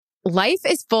Life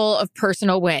is full of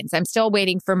personal wins. I'm still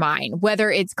waiting for mine.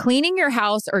 Whether it's cleaning your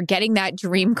house or getting that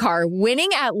dream car, winning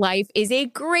at life is a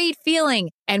great feeling.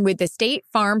 And with the State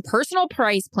Farm Personal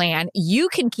Price Plan, you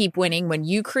can keep winning when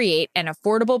you create an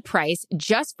affordable price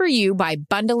just for you by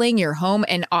bundling your home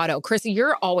and auto. Krista,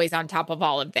 you're always on top of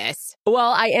all of this.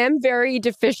 Well, I am very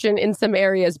deficient in some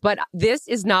areas, but this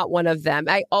is not one of them.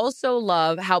 I also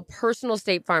love how personal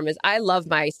State Farm is. I love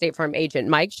my State Farm agent,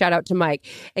 Mike. Shout out to Mike.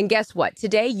 And guess what?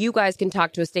 Today, you guys can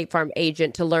talk to a State Farm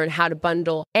agent to learn how to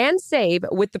bundle and save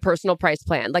with the Personal Price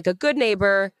Plan. Like a good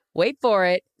neighbor, wait for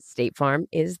it, State Farm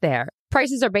is there.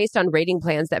 Prices are based on rating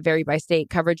plans that vary by state.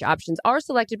 Coverage options are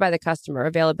selected by the customer.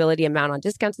 Availability, amount on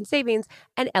discounts and savings,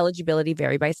 and eligibility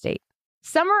vary by state.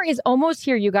 Summer is almost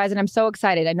here, you guys, and I'm so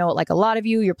excited. I know, like a lot of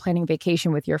you, you're planning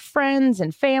vacation with your friends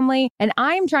and family, and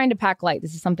I'm trying to pack light.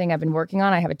 This is something I've been working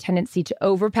on. I have a tendency to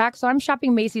overpack, so I'm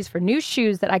shopping Macy's for new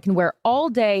shoes that I can wear all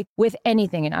day with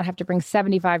anything and not have to bring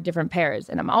 75 different pairs.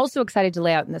 And I'm also excited to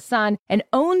lay out in the sun and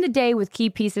own the day with key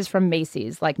pieces from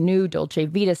Macy's, like new Dolce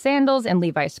Vita sandals and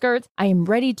Levi skirts. I am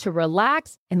ready to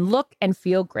relax and look and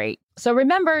feel great. So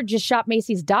remember, just shop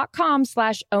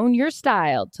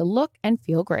Macys.com/ownyourstyle to look and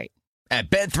feel great. At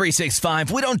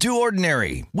Bet365, we don't do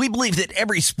ordinary. We believe that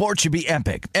every sport should be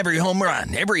epic. Every home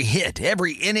run, every hit,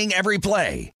 every inning, every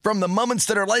play. From the moments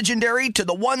that are legendary to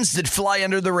the ones that fly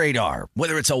under the radar.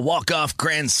 Whether it's a walk-off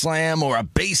grand slam or a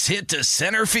base hit to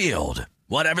center field.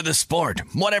 Whatever the sport,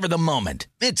 whatever the moment.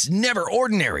 It's never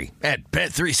ordinary at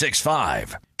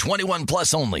Bet365. 21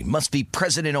 plus only. Must be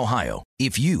present in Ohio.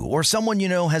 If you or someone you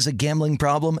know has a gambling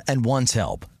problem and wants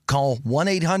help, call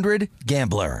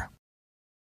 1-800-GAMBLER.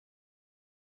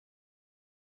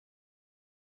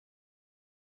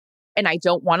 And I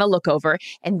don't want to look over.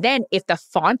 And then if the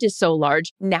font is so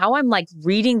large, now I'm like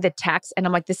reading the text and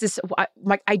I'm like, this is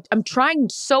like, I'm trying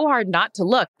so hard not to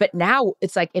look, but now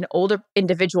it's like an older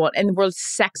individual and we're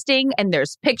sexting and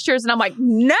there's pictures and I'm like,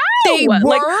 no, They were?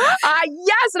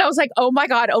 yes. And I was like, oh my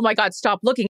God, stop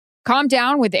looking. Calm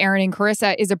Down with Aaron and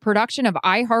Carissa is a production of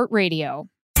iHeartRadio.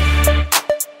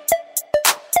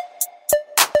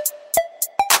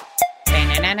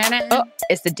 Oh,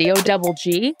 it's the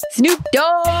D-O-double-G. Snoop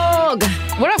Dogg.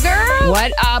 What up, girl?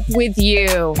 What up with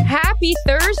you? Happy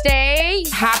Thursday.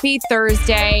 Happy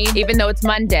Thursday. Even though it's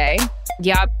Monday.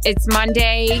 Yep, it's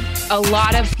Monday. A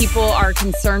lot of people are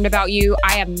concerned about you.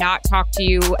 I have not talked to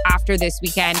you after this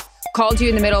weekend. Called you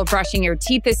in the middle of brushing your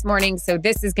teeth this morning, so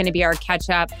this is going to be our catch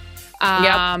up.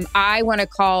 I want to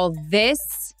call this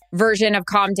version of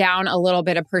Calm Down a little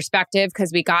bit of perspective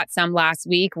because we got some last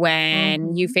week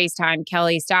when you FaceTimed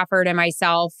Kelly Stafford and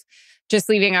myself just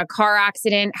leaving a car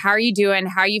accident. How are you doing?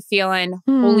 How are you feeling?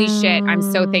 Holy shit. I'm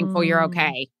so thankful you're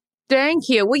okay. Thank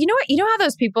you. Well, you know what? You know how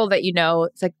those people that you know,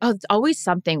 it's like, oh, it's always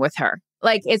something with her.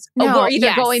 Like it's we're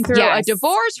either going through a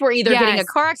divorce, we're either getting a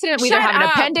car accident, we either have an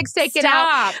appendix taken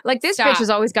out. Like this bitch has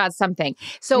always got something.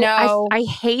 So I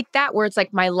hate that where it's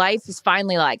like my life is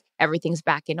finally like everything's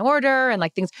back in order and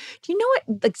like things. Do you know what?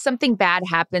 Like something bad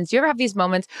happens. Do you ever have these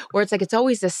moments where it's like it's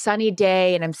always a sunny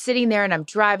day and I'm sitting there and I'm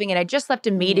driving and I just left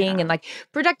a meeting and like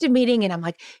productive meeting and I'm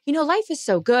like, you know, life is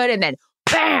so good. And then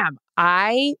bam,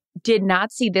 I did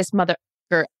not see this mother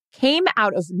came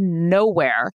out of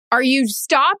nowhere. Are you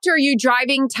stopped or are you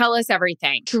driving? Tell us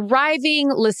everything. Driving,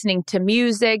 listening to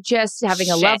music, just having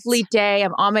a lovely day.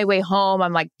 I'm on my way home.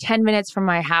 I'm like 10 minutes from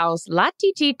my house.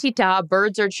 La-ti-ti-ti-ta.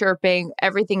 Birds are chirping.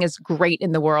 Everything is great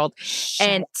in the world.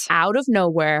 And out of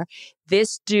nowhere,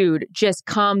 this dude just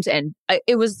comes and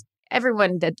it was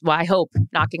everyone that, well, I hope,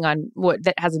 knocking on wood,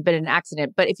 that hasn't been in an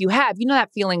accident. But if you have, you know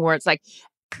that feeling where it's like,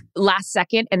 last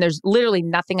second and there's literally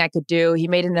nothing I could do. He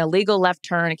made an illegal left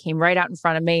turn. It came right out in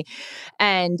front of me.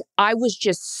 And I was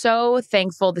just so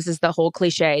thankful. This is the whole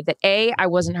cliche that I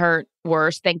wasn't hurt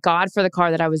worse. Thank God for the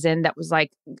car that I was in that was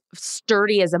like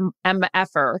sturdy as a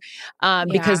MFer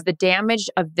because the damage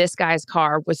of this guy's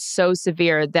car was so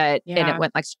severe that and it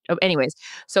went like, anyways.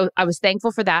 So I was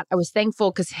thankful for that. I was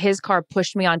thankful because his car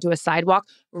pushed me onto a sidewalk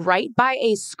right by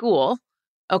a school.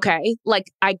 Okay.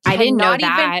 Like I did not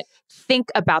even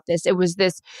think about this. It was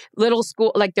this little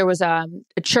school, like there was a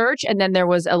church and then there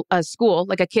was a school,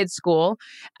 like a kid's school.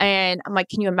 And I'm like,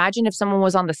 can you imagine if someone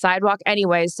was on the sidewalk?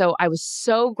 Anyways, so I was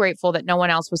so grateful that no one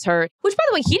else was hurt, which by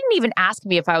the way, he didn't even ask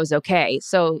me if I was okay.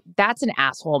 So that's an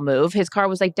asshole move. His car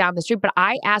was like down the street, but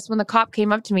I asked when the cop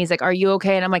came up to me, he's like, are you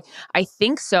okay? And I'm like, I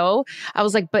think so. I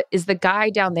was like, but is the guy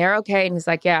down there okay? And he's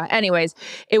like, yeah. Anyways,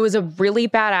 it was a really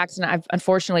bad accident. I've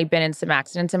unfortunately been in some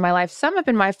accidents in my life. Some have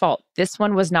been my fault. This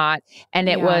one was not. And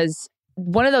it was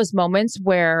one of those moments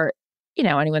where, you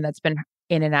know, anyone that's been,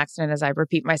 in an accident, as I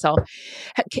repeat myself.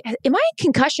 Am I in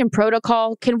concussion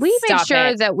protocol? Can we make Stop sure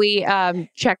it. that we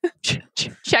check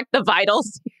the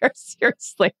vitals here?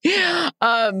 Seriously.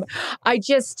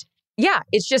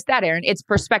 It's just that, Erin. It's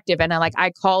perspective. And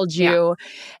I called you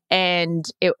and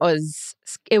it was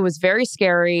very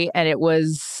scary. And it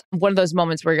was one of those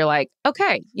moments where you're like,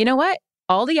 okay, you know what?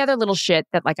 All the other little shit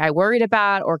that I worried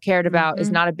about or cared about is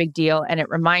not a big deal. And it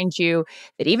reminds you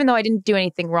that even though I didn't do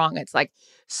anything wrong, it's like,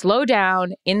 slow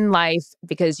down in life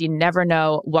because you never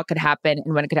know what could happen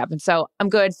and when it could happen. So I'm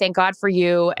good. Thank God for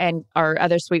you and our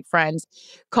other sweet friends.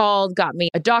 Called, got me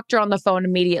a doctor on the phone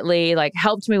immediately,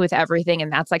 helped me with everything.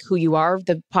 And that's who you are.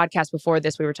 The podcast before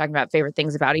this, we were talking about favorite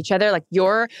things about each other.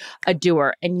 You're a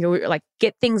doer and you're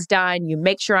get things done. You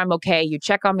make sure I'm okay. You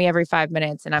check on me every 5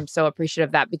 minutes. And I'm so appreciative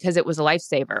of that because it was a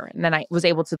lifesaver. And then I was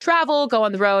able to travel, go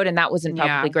on the road, and that wasn't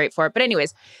probably great for it. But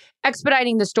anyways,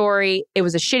 expediting the story, it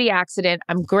was a shitty accident.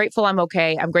 I'm grateful I'm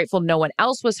okay. I'm grateful no one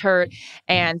else was hurt.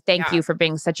 And thank you for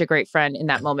being such a great friend in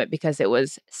that moment because it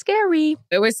was scary.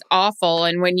 It was awful.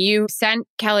 And when you sent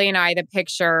Kelly and I the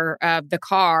picture of the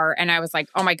car, and I was like,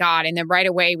 oh my God. And then right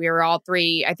away, we were all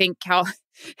three, I think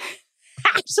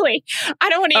actually, I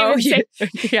don't want to even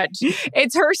say,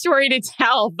 it's her story to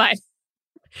tell, but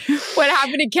what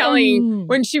happened to Kelly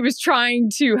when she was trying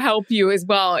to help you as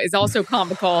well is also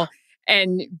comical.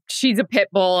 And she's a pit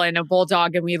bull and a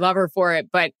bulldog and we love her for it.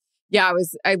 But yeah,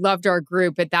 I loved our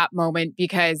group at that moment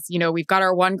because, we've got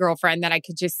our one girlfriend that I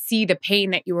could just see the pain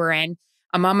that you were in.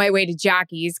 I'm on my way to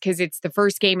Jackie's because it's the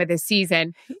first game of the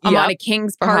season. I'm on a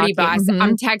Kings party bus.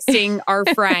 I'm texting our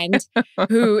friend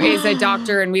who is a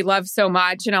doctor and we love so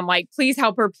much. And I'm like, please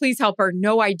help her. Please help her.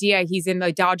 No idea he's in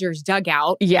the Dodgers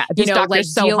dugout. Yeah. This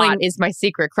doctor's so hot is my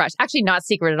secret crush. Actually, not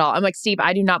secret at all. I'm like, Steve,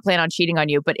 I do not plan on cheating on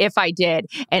you. But if I did,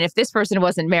 and if this person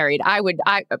wasn't married, I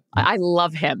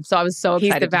love him. So I was so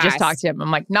excited to just talk to him.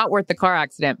 I'm like, not worth the car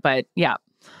accident, but yeah.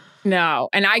 No.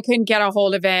 And I couldn't get a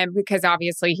hold of him because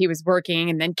obviously he was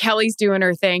working and then Kelly's doing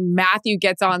her thing. Matthew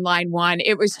gets on line one.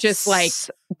 It was just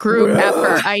group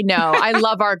effort. I know. I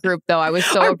love our group though. I was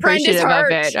so appreciative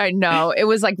of it. I know. It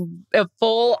was a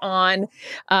full on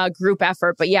group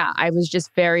effort. But yeah, I was just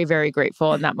very, very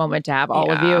grateful in that moment to have all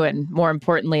of you. And more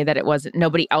importantly, that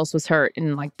nobody else was hurt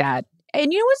and that.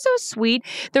 And you know what's so sweet?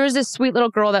 There was this sweet little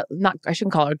girl I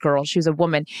shouldn't call her a girl. She was a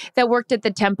woman that worked at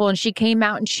the temple and she came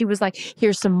out and she was like,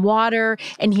 here's some water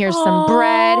and here's some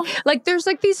bread. There's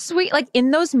these sweet,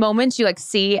 in those moments, you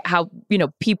see how,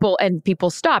 people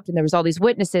stopped and there was all these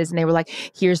witnesses and they were like,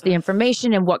 here's the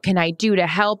information and what can I do to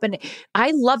help? And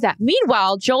I love that.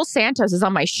 Meanwhile, Joel Santos is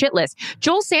on my shit list.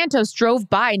 Joel Santos drove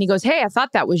by and he goes, hey, I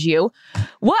thought that was you.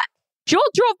 What? Joel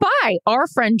drove by, our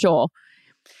friend Joel.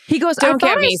 He goes, don't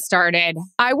get me started.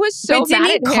 I was so mad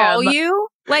at him. Did he call you?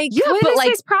 What is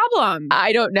his problem?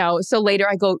 I don't know. So later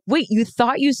I go, wait, you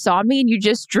thought you saw me and you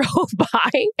just drove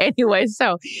by? Anyway,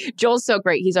 so Joel's so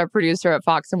great. He's our producer at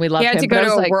Fox and we love him. He had to go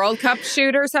to a World Cup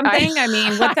shoot or something? I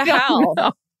mean, what the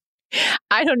hell?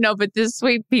 I don't know, but the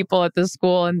sweet people at the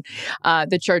school and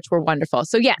the church were wonderful.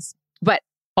 So yes, but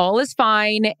all is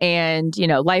fine and,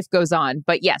 life goes on.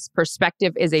 But yes,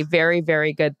 perspective is a very,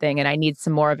 very good thing. And I need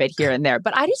some more of it here and there.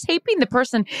 But I just hate being the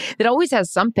person that always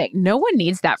has something. No one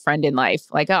needs that friend in life.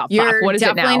 You're what is it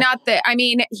now?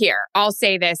 Definitely not here, I'll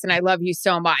say this, and I love you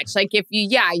so much. If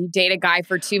you date a guy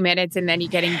for 2 minutes and then you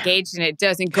get engaged and it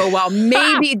doesn't go well,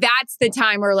 maybe that's the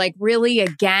time where really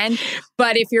again.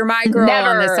 But if you're my girl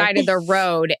on the side of the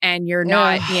road and you're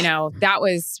not,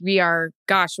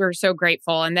 we're so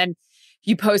grateful. And then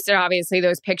you posted obviously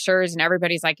those pictures and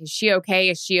everybody's like, is she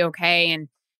okay? Is she okay? And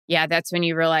yeah, that's when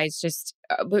you realize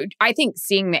I think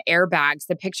seeing the airbags,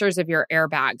 the pictures of your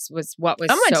airbags was what was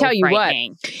I'm going to tell you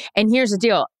frightening. What. And here's the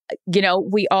deal.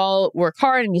 We all work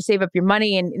hard and you save up your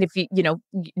money. And if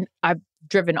I've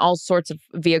driven all sorts of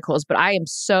vehicles, but I am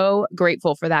so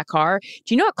grateful for that car.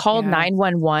 Do you know it called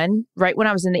 911 right when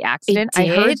I was in the accident? I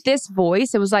heard this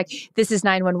voice. It was like, this is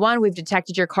 911. We've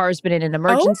detected your car's been in an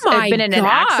emergency, been in an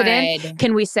accident.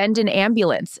 Can we send an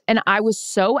ambulance? And I was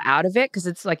so out of it because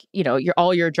it's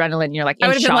all your adrenaline. You're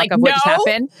in shock of what just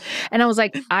happened. And I was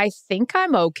like, I think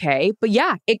I'm okay. But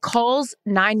yeah, it calls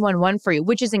 911 for you,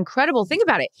 which is incredible. Think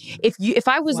about it. If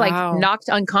I was knocked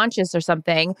unconscious or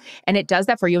something and it does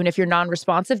that for you, and if you're non-responsive,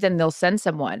 then they'll send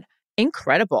someone.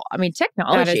 Incredible. I mean,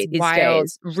 technology these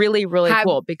days, really, really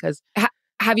cool because...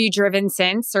 Have you driven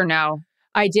since or no?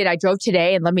 I did. I drove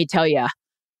today and let me tell you,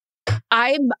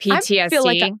 PTSD. I feel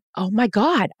oh my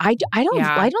God, I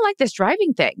don't like this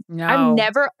driving thing. No.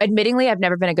 Admittingly, I've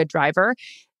never been a good driver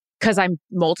because I'm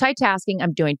multitasking.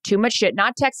 I'm doing too much shit,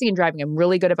 not texting and driving. I'm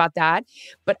really good about that.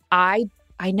 But I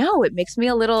know it makes me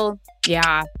a little,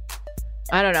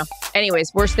 I don't know.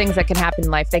 Anyways, worst things that can happen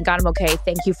in life. Thank God I'm okay.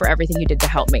 Thank you for everything you did to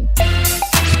help me.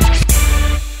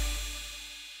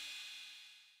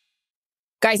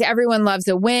 Guys, everyone loves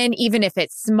a win, even if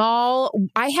it's small.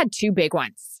 I had 2 big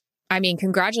ones. I mean,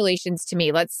 congratulations to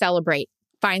me. Let's celebrate.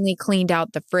 Finally cleaned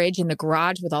out the fridge in the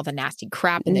garage with all the nasty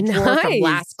crap in the drawer from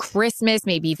last Christmas,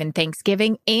 maybe even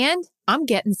Thanksgiving. And I'm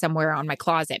getting somewhere on my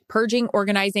closet. Purging,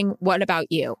 organizing. What about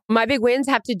you? My big wins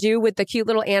have to do with the cute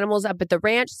little animals up at the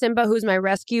ranch. Simba, who's my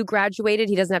rescue, graduated.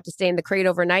 He doesn't have to stay in the crate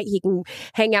overnight. He can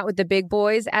hang out with the big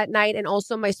boys at night. And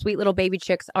also my sweet little baby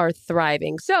chicks are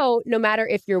thriving. So no matter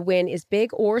if your win is big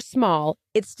or small,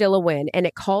 it's still a win. And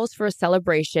it calls for a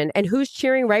celebration. And who's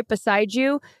cheering right beside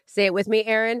you? Say it with me,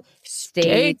 Erin.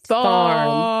 State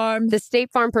Farm. The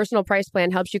State Farm Personal Price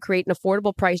Plan helps you create an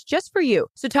affordable price just for you.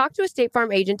 So talk to a State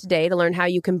Farm agent today to learn how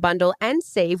you can bundle and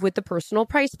save with the Personal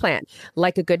Price Plan.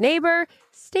 Like a good neighbor,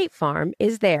 State Farm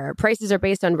is there. Prices are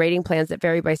based on rating plans that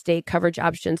vary by state. Coverage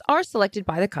options are selected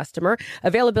by the customer.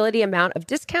 Availability, amount of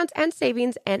discounts and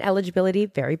savings, and eligibility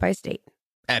vary by state.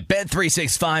 At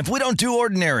Bet365, we don't do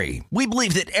ordinary. We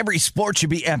believe that every sport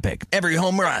should be epic. Every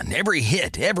home run, every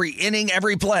hit, every inning,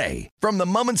 every play. From the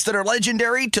moments that are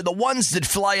legendary to the ones that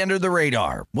fly under the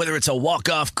radar. Whether it's a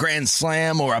walk-off grand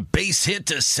slam or a base hit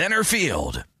to center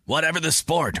field. Whatever the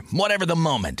sport, whatever the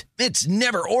moment. It's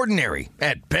never ordinary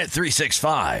at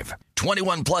Bet365.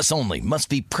 21 plus only. Must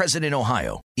be present in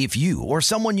Ohio. If you or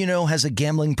someone you know has a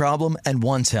gambling problem and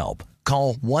wants help,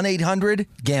 call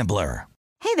 1-800-GAMBLER.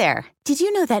 Hey there. Did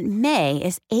you know that May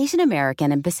is Asian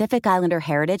American and Pacific Islander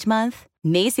Heritage Month?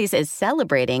 Macy's is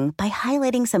celebrating by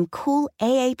highlighting some cool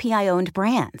AAPI-owned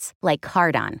brands like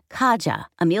Cardon, Kaja,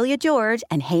 Amelia George,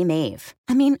 and Hey Mave.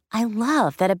 I mean, I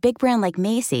love that a big brand like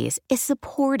Macy's is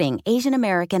supporting Asian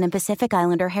American and Pacific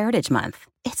Islander Heritage Month.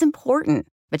 It's important.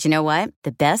 But you know what?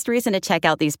 The best reason to check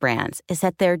out these brands is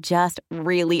that they're just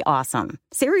really awesome.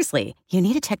 Seriously, you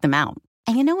need to check them out.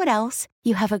 And you know what else?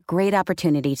 You have a great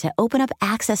opportunity to open up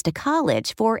access to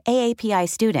college for AAPI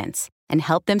students and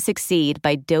help them succeed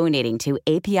by donating to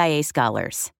APIA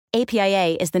Scholars.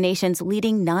 APIA is the nation's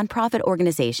leading nonprofit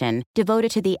organization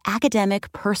devoted to the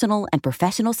academic, personal, and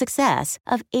professional success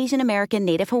of Asian American,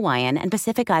 Native Hawaiian, and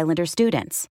Pacific Islander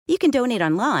students. You can donate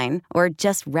online or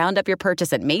just round up your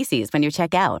purchase at Macy's when you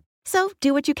check out. So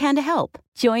do what you can to help.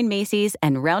 Join Macy's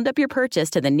and round up your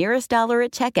purchase to the nearest dollar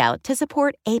at checkout to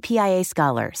support APIA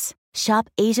Scholars. Shop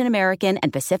Asian American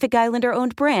and Pacific Islander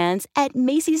owned brands at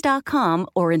Macys.com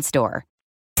or in store.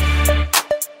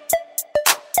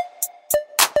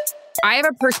 I have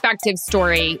a perspective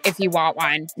story if you want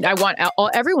one. I want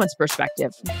everyone's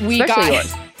perspective, We especially got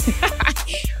yours.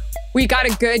 We got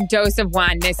a good dose of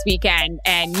one this weekend,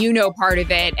 and you know part of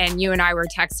it. And you and I were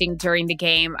texting during the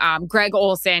game. Greg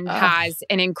Olsen has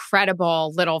an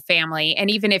incredible little family. And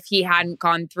even if he hadn't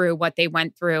gone through what they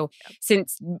went through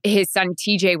since his son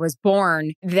TJ was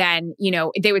born, then, you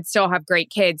know, they would still have great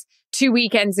kids. 2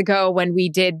 weekends ago when we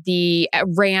did the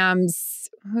Rams,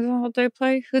 who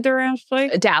the Rams play?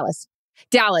 Dallas.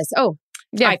 Oh,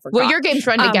 yeah. I forgot. Well, your games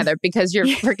run together because you're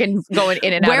freaking going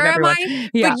in and out Where of everyone. am I?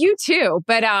 Yeah. But you too.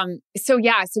 But so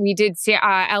we did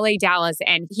LA Dallas,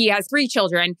 and he has 3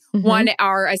 children. Mm-hmm. One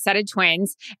are a set of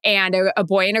twins and a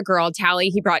boy and a girl. Tally,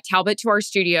 he brought Talbot to our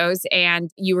studios,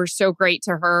 and you were so great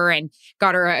to her and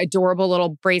got her an adorable little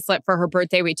bracelet for her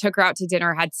birthday. We took her out to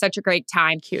dinner, had such a great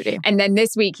time. Cutie. And then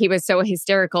this week he was so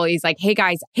hysterical. He's like, "Hey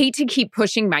guys, hate to keep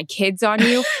pushing my kids on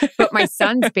you, but my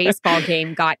son's baseball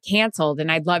game got canceled, and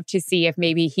I'd love to see if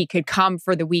maybe he could come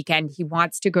for the weekend. He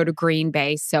wants to go to Green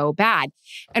Bay so bad."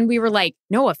 And we were like,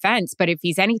 no offense, but if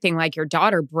he's anything like your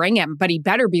daughter, bring him. But he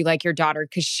better be like your daughter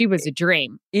because she was a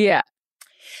dream. Yeah.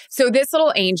 So this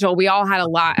little angel, we all had a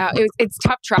lot. It's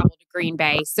tough travel to Green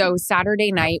Bay. So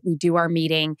Saturday night, we do our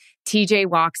meeting. TJ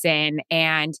walks in,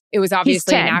 and it was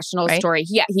obviously 10, a national right? story.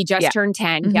 Yeah, he just turned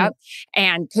 10. Mm-hmm. Yep.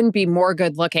 And couldn't be more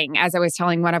good looking. As I was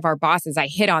telling one of our bosses, I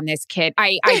hit on this kid.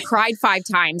 I cried 5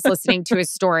 times listening to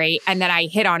his story, and then I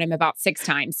hit on him about 6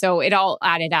 times. So it all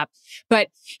added up. But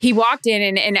he walked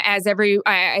in, and as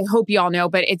I hope you all know,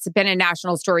 but it's been a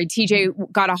national story.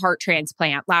 TJ got a heart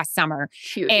transplant last summer.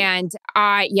 Cutie. And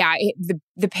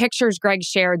the pictures Greg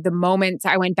shared, the moments,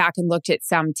 I went back and looked at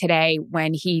some today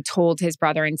when he told his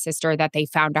brother and sister that they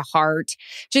found a heart,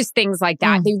 just things like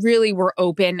that. They really were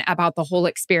open about the whole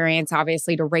experience,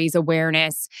 obviously, to raise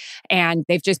awareness. And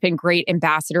they've just been great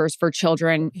ambassadors for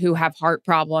children who have heart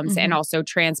problems and also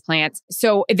transplants.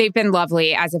 So they've been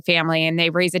lovely as a family, and they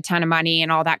raise a ton of money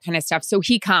and all that kind of stuff. So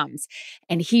he comes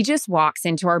and he just walks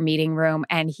into our meeting room,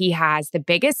 and he has the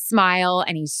biggest smile,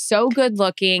 and he's so good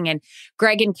looking. And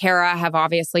Greg and Kara have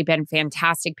obviously been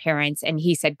fantastic parents. And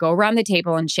he said, go around the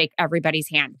table and shake everybody's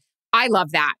hand. I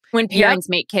love that when parents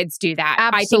make kids do that.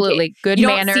 Absolutely. I think good you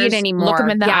manners. Don't see it anymore. Look them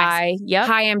in the eye. Yep.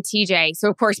 Hi, I'm TJ. So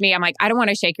of course I'm like, I don't want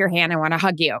to shake your hand. I want to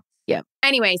hug you. Yep.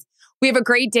 Anyways, we have a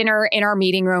great dinner in our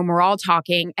meeting room. We're all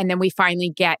talking. And then we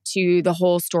finally get to the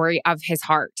whole story of his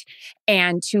heart.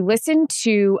 And to listen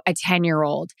to a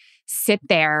 10-year-old sit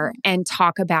there and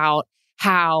talk about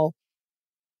how,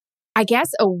 I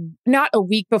guess, not a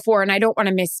week before, and I don't want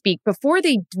to misspeak, before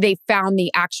they found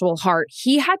the actual heart,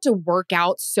 he had to work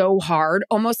out so hard,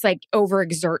 almost like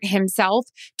overexert himself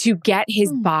to get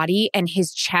his body and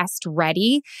his chest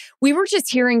ready. We were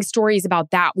just hearing stories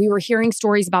about that. We were hearing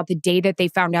stories about the day that they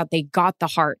found out they got the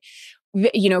heart.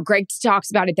 You know, Greg talks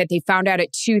about it that they found out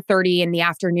at 2:30 in the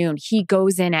afternoon. He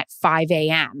goes in at 5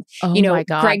 a.m. Oh you know, my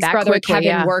God, Greg's brother quickly,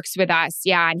 Kevin works with us.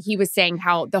 Yeah. And he was saying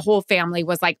how the whole family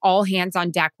was like all hands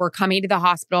on deck. We're coming to the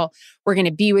hospital. We're going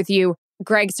to be with you.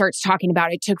 Greg starts talking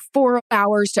about it. Took 4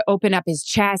 hours to open up his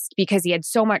chest because he had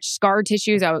so much scar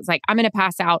tissues. I was like, I'm going to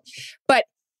pass out. But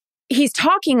he's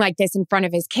talking like this in front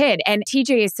of his kid. And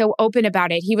TJ is so open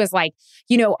about it. He was like,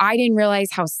 you know, I didn't realize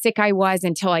how sick I was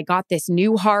until I got this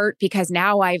new heart because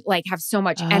now I like have so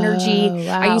much energy.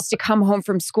 Wow. I used to come home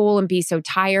from school and be so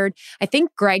tired. I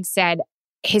think Greg said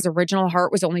his original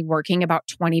heart was only working about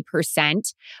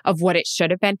 20% of what it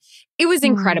should have been. It was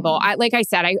incredible. Like I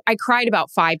said, I cried about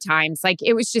 5 times. Like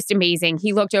it was just amazing.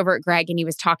 He looked over at Greg and he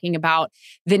was talking about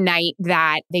the night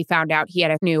that they found out he had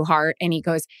a new heart. And he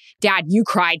goes, Dad, you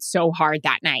cried so hard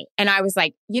that night. And I was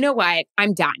like, you know what?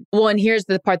 I'm done. Well, and here's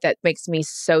the part that makes me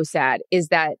so sad is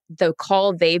that the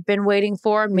call they've been waiting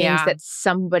for means that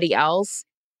somebody else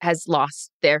has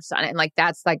lost their son. And like,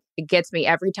 that's like, it gets me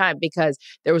every time because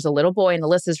there was a little boy in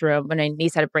Alyssa's room when my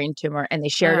niece had a brain tumor and they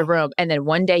shared a room. And then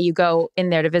one day you go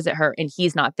in there to visit her and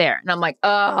he's not there. And I'm like,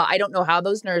 I don't know how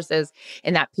those nurses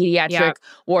in that pediatric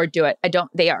ward do it.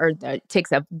 It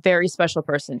takes a very special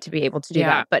person to be able to do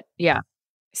that. But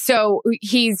So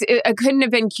it couldn't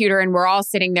have been cuter. And we're all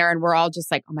sitting there and we're all just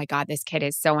like, oh my God, this kid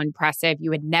is so impressive. You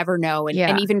would never know.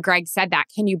 And even Greg said that.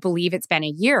 Can you believe it's been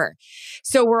a year?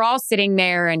 So we're all sitting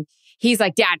there and he's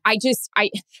like, Dad, I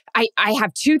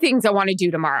have 2 things I want to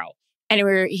do tomorrow.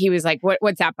 And he was like,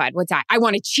 what's that, bud? What's that? I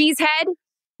want a cheese head.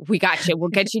 We got you. We'll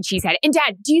get you cheese head. And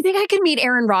Dad, do you think I can meet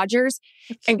Aaron Rodgers?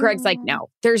 And Greg's like, no,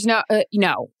 there's no.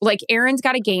 Like Aaron's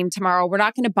got a game tomorrow. We're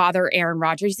not going to bother Aaron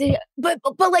Rodgers. But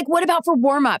like, what about for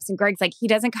warmups? And Greg's like, he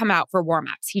doesn't come out for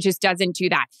warmups. He just doesn't do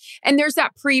that. And there's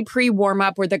that pre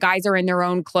warmup where the guys are in their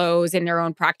own clothes, in their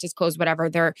own practice clothes,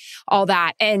 whatever. They're all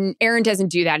that. And Aaron doesn't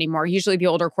do that anymore. Usually the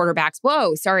older quarterbacks,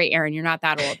 whoa, sorry, Aaron, you're not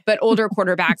that old. But older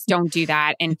quarterbacks don't do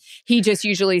that. And he just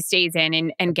usually stays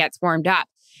in and gets warmed up.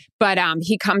 But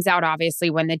he comes out,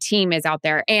 obviously, when the team is out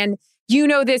there. And you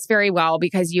know this very well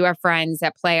because you have friends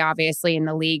that play, obviously, in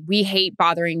the league. We hate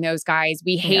bothering those guys.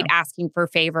 We hate asking for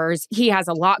favors. He has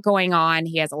a lot going on.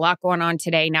 He has a lot going on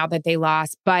today now that they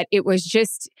lost. But it was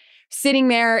just sitting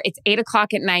there. It's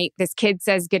 8:00 at night. This kid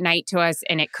says goodnight to us,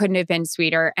 and it couldn't have been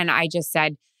sweeter. And I just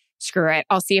said, screw it.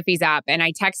 I'll see if he's up. And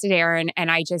I texted Aaron,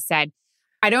 and I just said,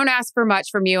 I don't ask for much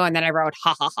from you. And then I wrote,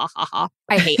 ha, ha, ha, ha, ha.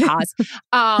 I hate ha's.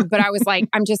 But I was like,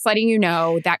 I'm just letting you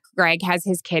know that Greg has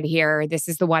his kid here. This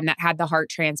is the one that had the heart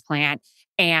transplant.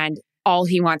 And all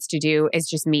he wants to do is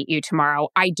just meet you tomorrow.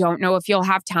 I don't know if you'll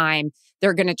have time.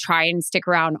 They're going to try and stick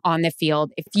around on the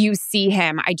field. If you see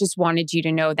him, I just wanted you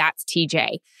to know that's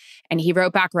TJ. And he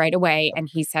wrote back right away and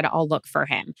he said, I'll look for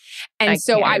him. And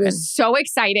I was so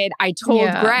excited. I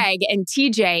told Greg and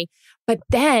TJ, but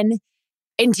then...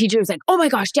 And TJ was like, oh my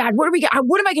gosh, Dad, what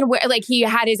am I going to wear? Like he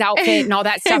had his outfit and all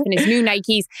that stuff and his new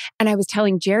Nikes. And I was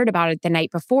telling Jared about it the night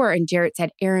before. And Jared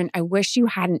said, Aaron, I wish you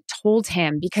hadn't told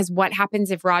him because what happens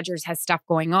if Rodgers has stuff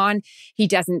going on? He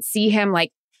doesn't see him.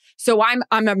 Like, so I'm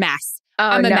a mess.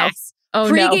 I'm a mess. Oh,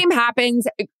 Pre-game happens.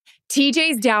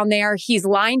 TJ's down there. He's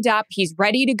lined up. He's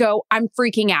ready to go. I'm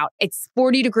freaking out. It's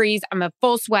 40 degrees. I'm a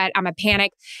full sweat. I'm a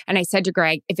panic. And I said to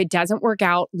Greg, if it doesn't work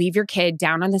out, leave your kid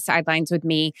down on the sidelines with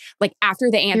me. Like after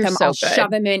the anthem, I'll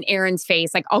shove him in Aaron's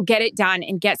face. Like I'll get it done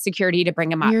and get security to bring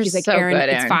him up. He's like, Aaron,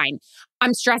 it's fine.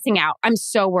 I'm stressing out. I'm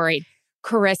so worried.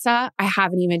 Carissa, I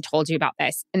haven't even told you about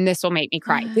this, and this will make me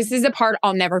cry. This is the part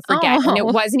I'll never forget. And it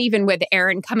wasn't even with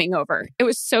Aaron coming over. It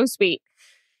was so sweet.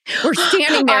 We're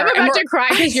standing there. I'm about to cry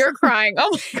because you're crying.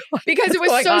 Oh my God. Because it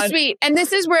was so sweet. And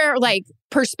this is where like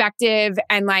perspective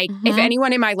and like if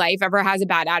anyone in my life ever has a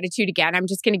bad attitude again, I'm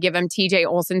just going to give them TJ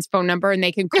Olson's phone number and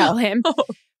they can call him.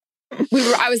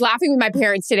 I was laughing with my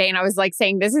parents today and I was like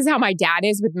saying, this is how my dad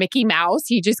is with Mickey Mouse.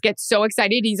 He just gets so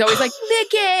excited. He's always like,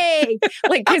 Mickey,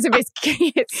 like because of his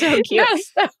kid. It's so cute.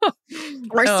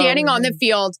 We're standing on the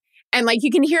field And like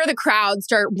you can hear the crowd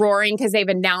start roaring because they've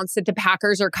announced that the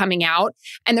Packers are coming out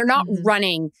and they're not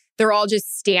running. They're all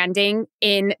just standing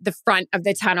in the front of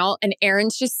the tunnel. And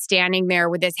Aaron's just standing there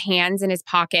with his hands in his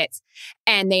pockets.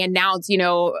 And they announce,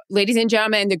 ladies and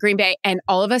gentlemen, the Green Bay. And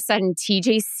all of a sudden,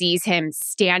 TJ sees him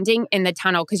standing in the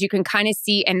tunnel because you can kind of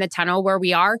see in the tunnel where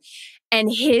we are. And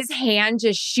his hand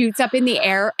just shoots up in the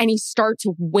air and he starts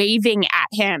waving at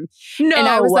him. No. And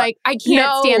I was like, I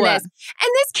can't stand this.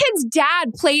 And this kid's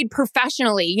dad played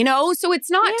professionally, so it's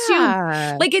not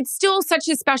too, like, it's still such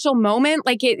a special moment.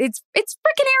 Like it's freaking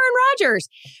Aaron Rodgers.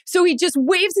 So he just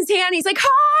waves his hand. He's like,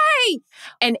 hi.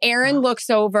 And Aaron looks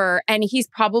over and he's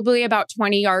probably about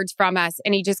 20 yards from us.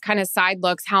 And he just kind of side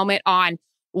looks, helmet on,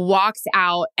 walks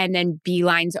out and then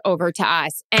beelines over to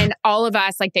us. And all of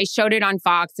us, like they showed it on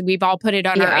Fox. We've all put it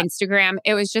on our Instagram.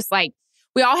 It was just like,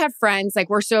 we all have friends. Like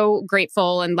we're so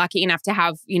grateful and lucky enough to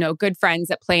have, good friends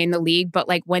that play in the league. But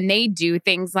like when they do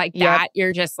things like that,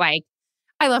 you're just like,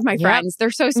 I love my friends.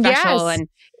 They're so special. And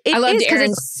I loved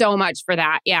Aaron so much for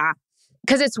that. Yeah.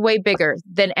 Because it's way bigger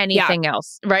than anything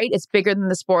else, right? It's bigger than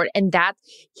the sport. And that,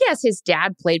 yes, his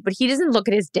dad played, but he doesn't look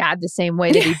at his dad the same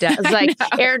way that he does. Like,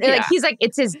 Aaron, like he's like,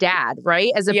 it's his dad,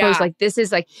 right? As opposed like, this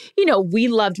is like, we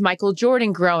loved Michael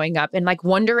Jordan growing up and like,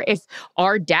 wonder if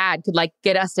our dad could like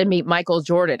get us to meet Michael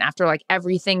Jordan after like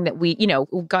everything that we,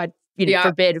 God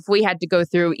forbid, if we had to go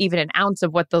through even an ounce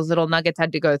of what those little nuggets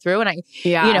had to go through. And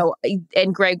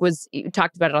and Greg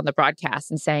talked about it on the broadcast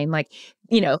and saying like,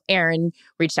 Aaron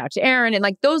reached out to Aaron and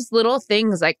like those little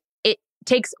things, like it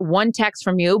takes one text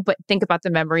from you, but think about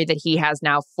the memory that he has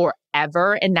now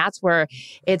forever. And that's where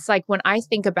it's like, when I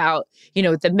think about,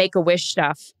 the Make-A-Wish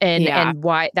stuff and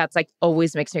why that's like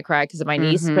always makes me cry because of my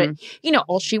niece. But,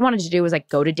 all she wanted to do was like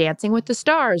go to Dancing with the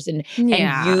Stars and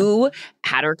you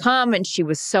had her come and she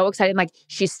was so excited. Like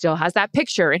she still has that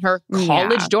picture in her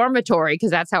college dormitory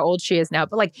because that's how old she is now.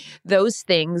 But like those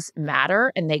things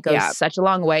matter and they go such a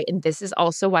long way. And this is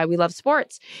also why we love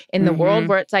sports in the world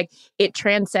where it's like it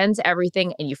transcends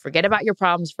everything and you forget about your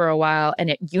problems for a while and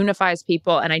it unifies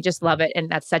people. And I just love it. And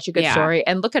that's such a good story.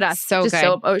 And look at us. So just good.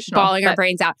 So emotional. Bawling our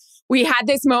brains out. We had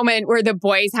this moment where the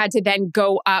boys had to then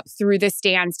go up through the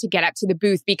stands to get up to the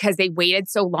booth because they waited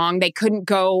so long. They couldn't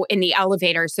go in the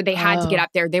elevator. So they had to get up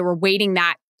there. They were waiting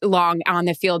that long on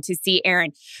the field to see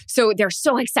Aaron. So they're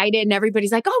so excited and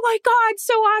everybody's like, oh my God,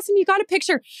 so awesome. You got a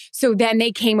picture. So then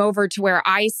they came over to where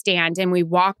I stand and we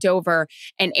walked over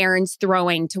and Aaron's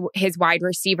throwing to his wide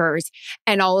receivers.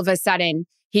 And all of a sudden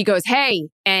he goes, hey,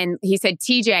 and he said,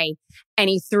 TJ, and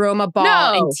he threw him a ball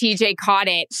and TJ caught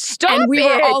it. And we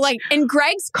were all like, and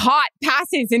Greg's caught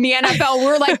passes in the NFL. We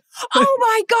were like, oh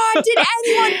my God, did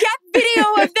anyone get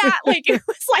video of that? Like, it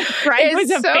was like Greg was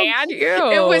a fan. Cute.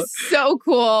 It was so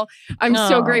cool. I'm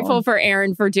so grateful for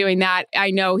Aaron for doing that.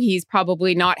 I know he's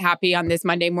probably not happy on this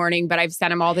Monday morning, but I've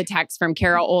sent him all the texts from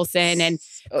Carol Olsen and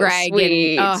Greg.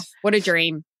 Sweet. And what a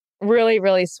dream. Really,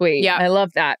 really sweet. Yeah. I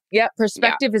love that. Yeah.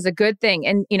 Perspective is a good thing.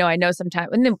 And, I know sometimes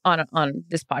on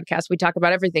this podcast, we talk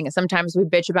about everything. And sometimes we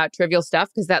bitch about trivial stuff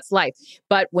because that's life.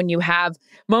 But when you have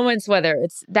moments, whether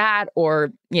it's that or,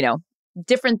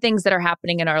 different things that are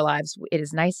happening in our lives, it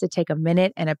is nice to take a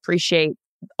minute and appreciate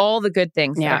all the good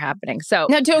things that are happening. So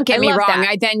now, don't get me wrong. That.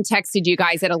 I then texted you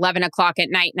guys at 11 o'clock at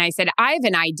night and I said, I have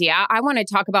an idea. I want to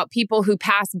talk about people who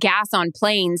pass gas on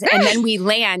planes and then we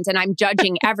land and I'm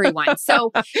judging everyone.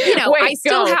 So, I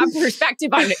still have perspective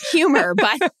on humor,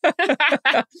 but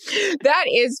that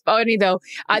is funny though.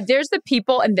 There's the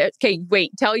people and okay,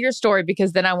 wait, tell your story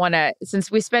because then I want to,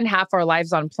 since we spend half our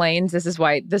lives on planes, this is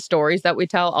why the stories that we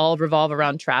tell all revolve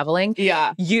around traveling.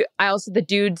 Yeah. I also, the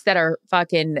dudes that are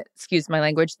fucking, excuse my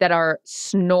language, that are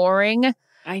snoring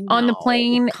on the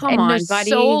plane. Come on, buddy.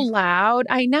 So loud.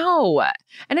 I know.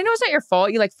 And I know it's not your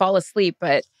fault. You like fall asleep,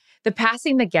 but the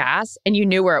passing the gas and you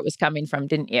knew where it was coming from,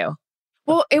 didn't you?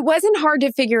 Well, it wasn't hard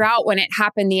to figure out when it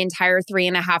happened the entire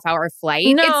 3.5-hour flight.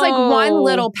 No. It's like one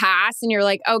little pass and you're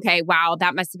like, okay, wow,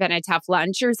 that must have been a tough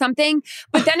lunch or something.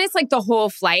 But then it's like the whole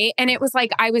flight. And it was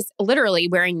like, I was literally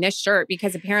wearing this shirt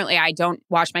because apparently I don't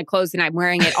wash my clothes and I'm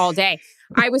wearing it all day.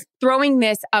 I was throwing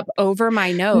this up over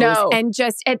my nose. And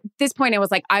just at this point, I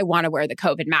was like, I want to wear the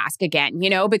COVID mask again,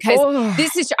 because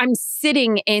this is, I'm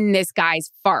sitting in this guy's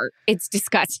fart. It's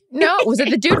disgusting. No, was it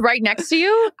the dude right next to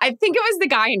you? I think it was the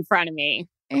guy in front of me.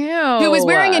 Ew. Who was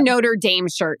wearing a Notre Dame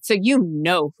shirt. So you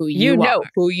know who you are. You know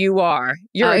who you are.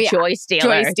 You're a joy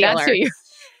stealer. Joy stealer. That's who you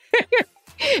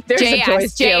There's a joy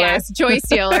stealer. Joy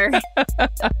stealer.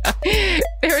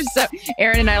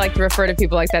 Aaron and I like to refer to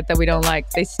people like that we don't like.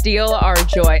 They steal our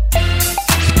joy.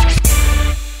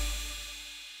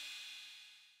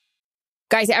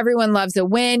 Guys, everyone loves a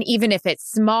win, even if it's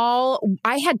small.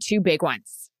 I had 2 big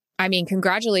ones. I mean,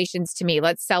 congratulations to me.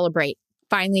 Let's celebrate.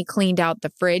 Finally cleaned out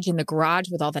the fridge in the garage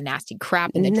with all the nasty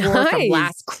crap in the drawer from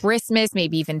last Christmas,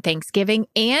 maybe even Thanksgiving.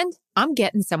 And I'm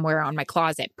getting somewhere on my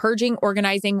closet. Purging,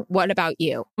 organizing. What about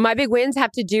you? My big wins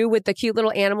have to do with the cute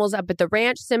little animals up at the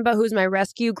ranch. Simba, who's my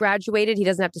rescue, graduated. He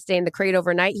doesn't have to stay in the crate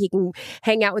overnight. He can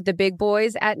hang out with the big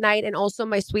boys at night. And also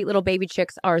my sweet little baby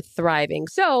chicks are thriving.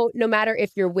 So no matter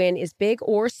if your win is big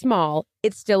or small,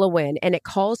 it's still a win. And it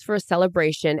calls for a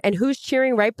celebration. And who's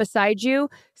cheering right beside you?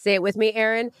 Say it with me,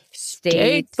 Erin.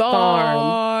 State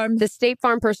Farm. The State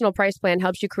Farm Personal Price Plan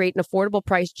helps you create an affordable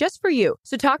price just for you.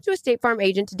 So talk to a State Farm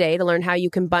agent today to learn how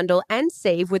you can bundle and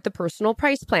save with the Personal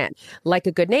Price Plan. Like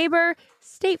a good neighbor,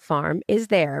 State Farm is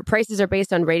there. Prices are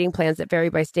based on rating plans that vary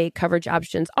by state. Coverage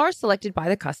options are selected by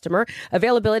the customer.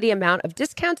 Availability, amount of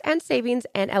discounts and savings,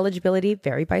 and eligibility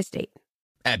vary by state.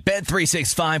 At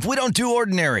Bet365, we don't do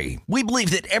ordinary. We believe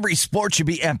that every sport should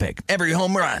be epic. Every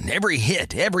home run, every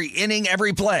hit, every inning,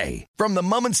 every play. From the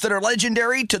moments that are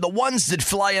legendary to the ones that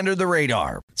fly under the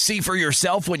radar. See for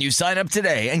yourself when you sign up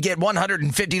today and get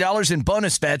 $150 in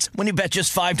bonus bets when you bet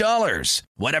just $5.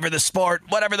 Whatever the sport,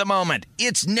 whatever the moment,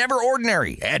 it's never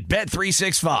ordinary at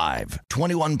Bet365.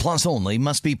 21 plus only.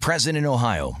 Must be present in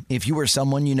Ohio. If you or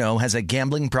someone you know has a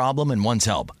gambling problem and wants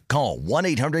help, call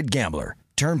 1-800-GAMBLER.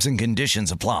 Terms and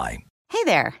conditions apply. Hey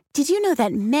there. Did you know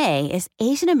that May is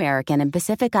Asian American and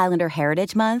Pacific Islander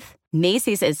Heritage Month?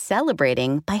 Macy's is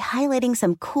celebrating by highlighting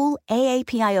some cool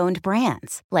AAPI-owned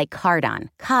brands like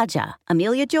Cardon, Kaja,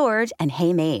 Amelia George, and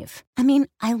Hey Mave. I mean,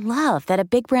 I love that a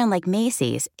big brand like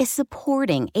Macy's is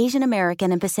supporting Asian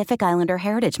American and Pacific Islander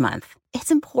Heritage Month. It's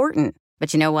important.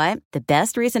 But you know what? The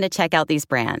best reason to check out these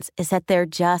brands is that they're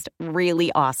just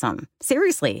really awesome.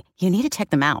 Seriously, you need to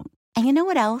check them out. And you know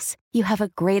what else? You have a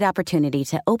great opportunity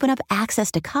to open up access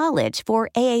to college for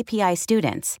AAPI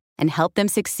students and help them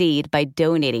succeed by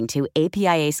donating to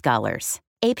APIA Scholars.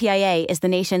 APIA is the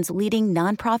nation's leading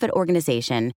nonprofit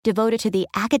organization devoted to the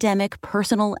academic,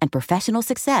 personal, and professional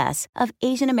success of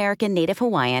Asian American, Native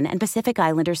Hawaiian, and Pacific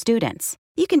Islander students.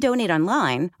 You can donate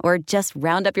online or just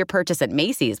round up your purchase at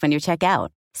Macy's when you check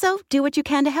out. So do what you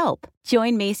can to help.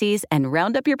 Join Macy's and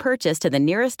round up your purchase to the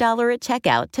nearest dollar at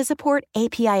checkout to support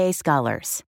APIA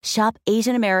Scholars. Shop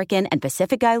Asian American and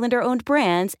Pacific Islander owned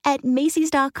brands at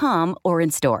Macys.com or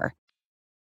in store.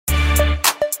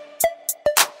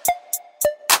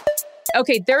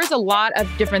 Okay, there's a lot of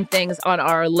different things on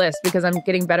our list because I'm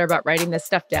getting better about writing this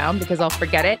stuff down because I'll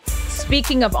forget it.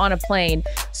 Speaking of on a plane,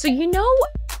 so you know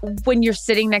when you're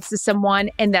sitting next to someone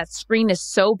and that screen is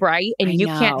so bright and you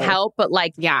can't help but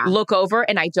look over,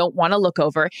 and I don't want to look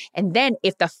over. And then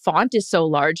if the font is so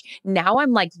large, now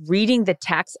I'm like reading the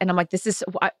text and I'm like,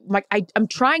 I'm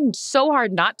trying so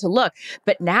hard not to look.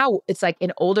 But now it's like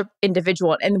an older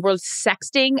individual and we're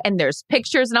sexting and there's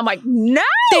pictures and I'm like, no!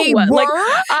 They were?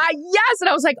 Yes. And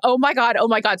I was like, oh my God,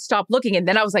 stop looking. And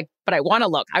then I was like, but I want to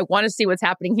look. I want to see what's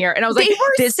happening here. And I was they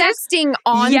were sexting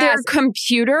on their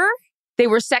computer? They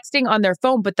were sexting on their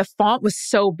phone, but the font was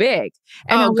so big.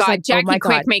 And I was like, Jackie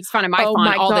Quick makes fun of my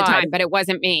font all the time, but it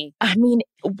wasn't me. I mean,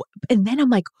 and then I'm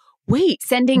like, wait.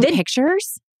 Sending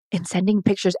pictures? And sending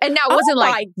pictures. And now it wasn't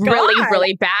like really,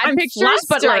 really bad pictures,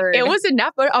 but like it was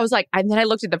enough. But I was like, and then I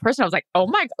looked at the person. I was like, oh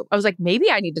my, I was like,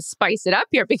 maybe I need to spice it up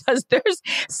here because there's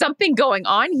something going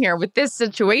on here with this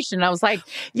situation. I was like,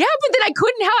 yeah, but then I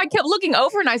couldn't help. I kept looking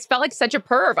over and I felt like such a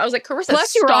perv. I was like, Carissa,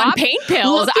 plus you were on pain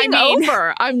pills.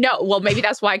 Over. Well, maybe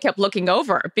that's why I kept looking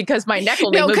over because my neck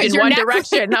only moved in one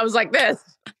direction. I was like this.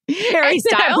 Harry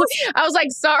Styles. I was like,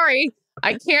 sorry,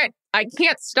 I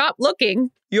can't stop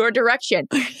looking your direction.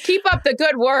 Keep up the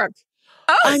good work.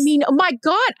 Oh. I mean, oh my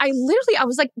God. I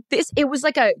was like this. It was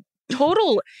like a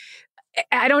total,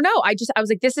 I don't know. I was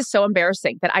like, this is so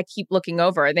embarrassing that I keep looking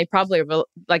over. And they probably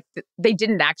like, they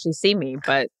didn't actually see me,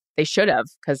 but they should have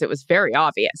because it was very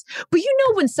obvious. But you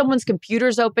know, when someone's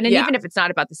computer's open, and even if it's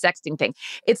not about the sexting thing,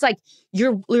 it's like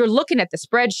you're looking at the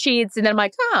spreadsheets and then I'm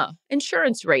like,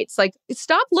 insurance rates. Like,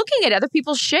 stop looking at other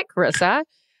people's shit, Carissa.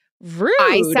 Rude.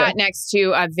 I sat next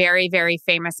to a very, very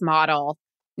famous model,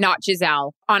 not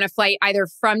Giselle, on a flight either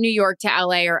from New York to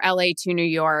LA or LA to New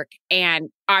York. And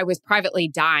I was privately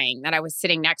dying that I was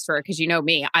sitting next to her because you know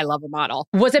me, I love a model.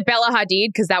 Was it Bella Hadid?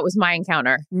 Because that was my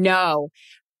encounter. No.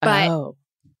 But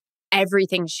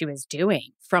everything she was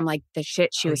doing, from like the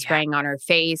shit she was spraying on her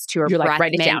face to her breath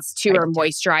mints to her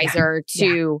moisturizer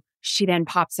to she then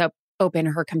pops open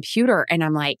her computer and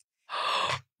I'm like,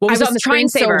 what was I was on the trying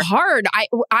so screensaver? hard.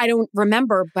 I don't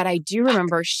remember, but I do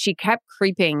remember she kept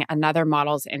creeping another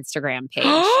model's Instagram page.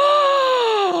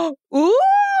 Ooh.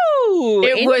 Ooh,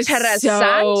 It was so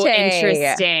interessante.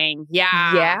 interesting.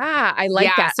 Yeah. Yeah, I like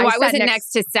that. So I sat wasn't next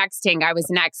to sexting. I was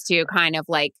next to kind of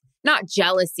like, not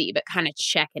jealousy, but kind of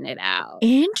checking it out.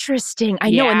 Interesting.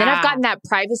 I know. And then I've Yeah. gotten that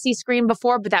privacy screen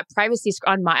before, but that privacy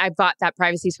screen I bought that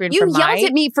privacy screen You for yelled my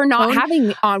at me for not phone.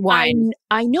 having on one.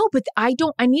 I know, but I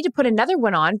need to put another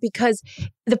one on because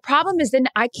the problem is then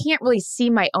I can't really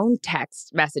see my own text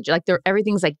message. Like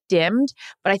everything's like dimmed,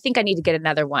 but I think I need to get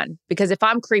another one because if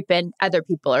I'm creeping, other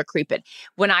people are creeping.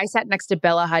 When I sat next to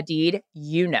Bella Hadid,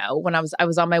 when I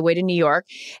was on my way to New York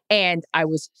and I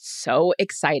was so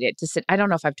excited to sit. I don't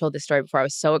know if I've told this story before. I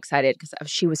was so excited because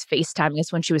she was FaceTiming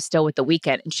us when she was still with The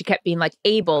Weeknd and she kept being like,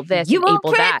 Abel this You and won't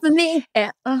Abel pray that. for me.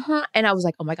 And I was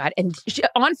like, oh my God. And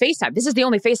on FaceTime, this is the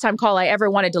only FaceTime call I ever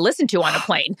wanted to listen to on a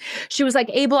plane. She was like,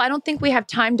 Abel, I don't think we have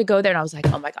time to go there. And I was like,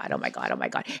 oh my God, oh my God, oh my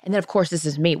God. And then of course, this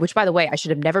is me, which by the way, I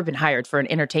should have never been hired for an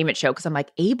entertainment show because I'm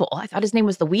like, Abel, I thought his name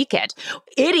was The Weeknd.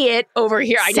 Idiot over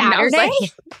here. Saturday?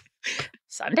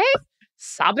 Sunday?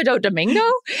 Sábado Domingo?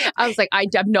 I was like, I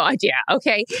have no idea.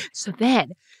 Okay. So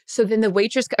then the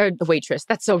waitress,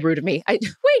 that's so rude of me.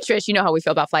 Waitress, you know how we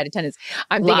feel about flight attendants.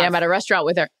 I'm thinking I'm at a restaurant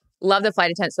with her. Love the flight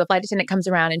attendant. So the flight attendant comes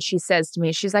around and she says to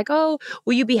me, she's like, oh,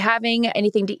 will you be having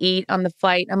anything to eat on the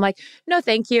flight? I'm like, no,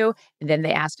 thank you. And then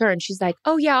they ask her and she's like,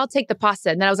 oh yeah, I'll take the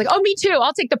pasta. And then I was like, oh, me too.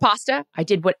 I'll take the pasta. I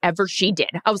did whatever she did.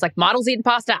 I was like, models eating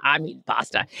pasta. I'm eating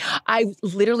pasta.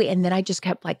 And then I just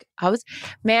kept like, I'm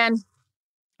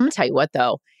going to tell you what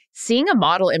though, seeing a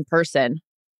model in person,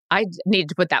 I needed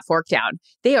to put that fork down.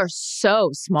 They are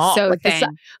so small. So like thin.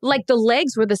 like the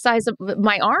legs were the size of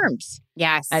my arms.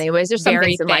 Yes. Anyways, there's some Very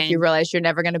things in life you thin. realize you're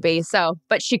never going to be. So,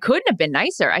 but she couldn't have been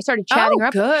nicer. I started chatting her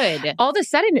up. Good. All of a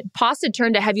sudden, pasta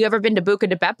turned to, have you ever been to Buca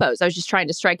de Beppo's? I was just trying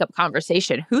to strike up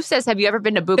conversation. Who says, have you ever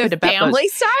been to Buca de Beppo's? Family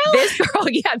style?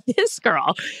 This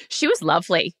girl. She was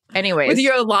lovely. Anyways. With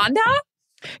Yolanda?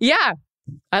 Yeah.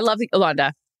 I love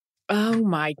Yolanda. Oh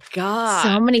my God.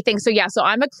 So many things. So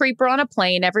I'm a creeper on a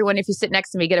plane. Everyone, if you sit next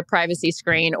to me, get a privacy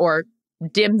screen or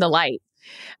dim the light.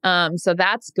 So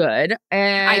that's good.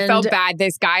 And I felt bad.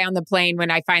 This guy on the plane when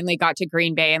I finally got to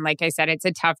Green Bay. And like I said, it's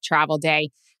a tough travel day.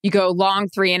 You go long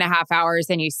 3.5 hours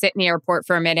and you sit in the airport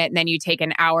for a minute and then you take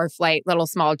an hour flight, little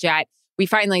small jet. We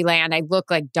finally land. I look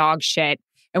like dog shit.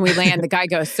 And we land. The guy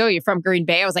goes, so you're from Green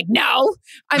Bay? I was like, no.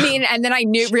 And then I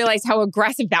realized how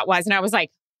aggressive that was. And I was like,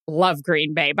 love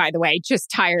Green Bay, by the way, just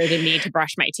tired and need to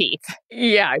brush my teeth.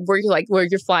 Yeah, where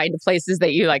you're flying to places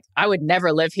that you like, I would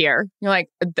never live here. You're like,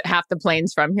 half the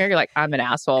planes from here. You're like, I'm an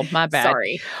asshole. My bad.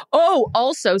 Sorry. Oh,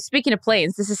 also, speaking of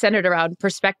planes, this is centered around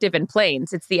perspective and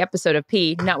planes. It's the episode of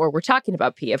P, not where we're talking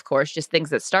about P, of course, just things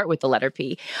that start with the letter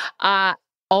P.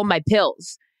 All my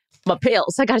pills. My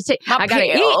pills. I gotta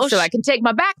eat so I can take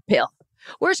my back pill.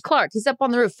 Where's Clark? He's up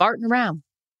on the roof farting around.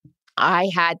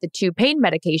 I had the 2 pain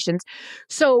medications.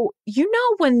 So,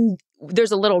 when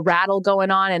there's a little rattle going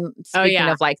on and speaking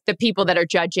of like the people that are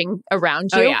judging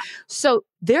around you. Oh, yeah. So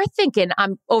they're thinking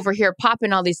I'm over here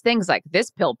popping all these things like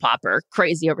this pill popper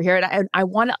crazy over here. And I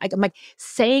want to, I'm like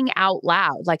saying out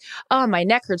loud, like, oh, my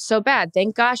neck hurts so bad.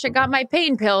 Thank gosh I got my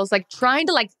pain pills. Like trying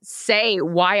to like say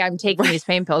why I'm taking these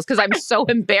pain pills because I'm so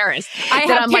embarrassed. I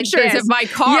have pictures of my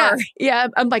car. Yeah.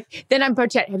 I'm like, then I'm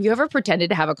pretending. Have you ever pretended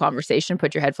to have a conversation,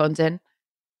 put your headphones in?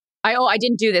 I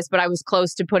didn't do this, but I was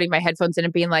close to putting my headphones in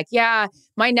and being like, yeah,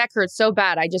 my neck hurts so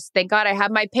bad. I just, thank God I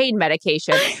have my pain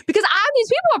medication. Because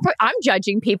I'm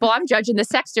judging people. I'm judging the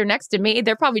sexter next to me.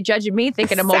 They're probably judging me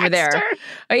thinking I'm over there.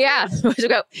 Oh, yeah.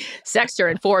 Sexter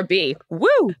and 4B.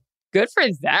 Woo. Good for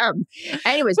them.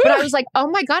 Anyways, but I was like, oh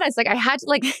my God. I was like, I had to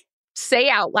like say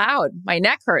out loud, my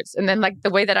neck hurts. And then like the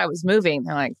way that I was moving,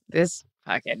 they're like, this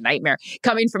fucking nightmare.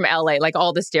 Coming from LA, like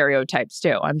all the stereotypes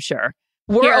too, I'm sure.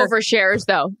 We're overshares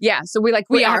though. Yeah. So we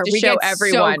have to show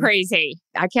everyone. So crazy.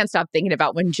 I can't stop thinking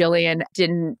about when Jillian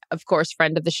didn't, of course,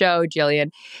 friend of the show, Jillian,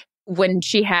 when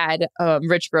she had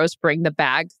Rich Gross bring the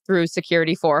bag through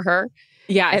security for her.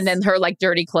 Yeah. And then her like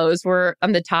dirty clothes were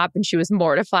on the top and she was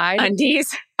mortified.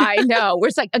 Undies. I know. Where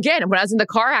it's like, again, when I was in the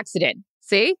car accident,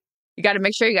 see, you got to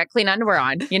make sure you got clean underwear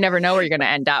on. You never know where you're going to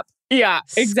end up. Yeah,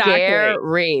 exactly.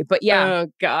 Scary. But yeah. Oh,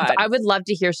 God. I would love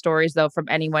to hear stories, though, from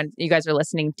anyone. You guys are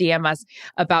listening. DM us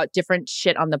about different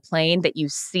shit on the plane that you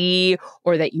see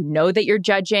or that you know that you're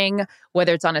judging,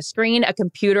 whether it's on a screen, a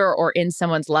computer, or in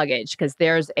someone's luggage, because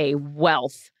there's a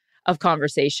wealth of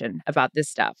conversation about this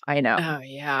stuff. I know. Oh,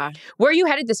 yeah. Where are you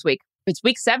headed this week? It's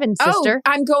week 7, sister. Oh,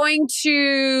 I'm going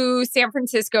to San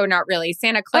Francisco, not really,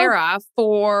 Santa Clara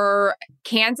for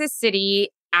Kansas City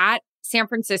at San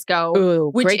Francisco, Ooh,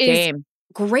 which great is game.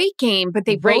 Great game, but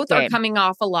they Great both are game. coming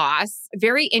off a loss.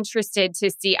 Very interested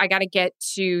to see. I got to get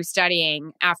to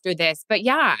studying after this, but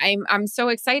yeah, I'm so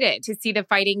excited to see the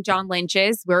Fighting John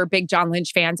Lynches. We're big John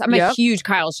Lynch fans. I'm a huge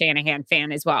Kyle Shanahan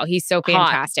fan as well. He's so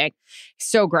fantastic,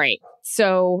 so great.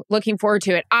 So looking forward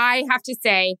to it. I have to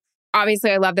say,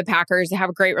 obviously, I love the Packers. I have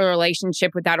a great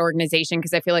relationship with that organization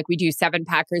because I feel like we do 7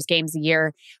 Packers games a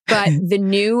year. But the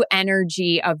new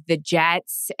energy of the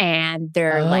Jets and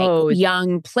their like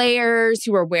young players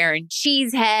who are wearing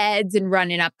cheese heads and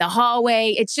running up the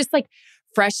hallway, it's just like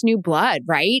fresh new blood,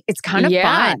 right? It's kind of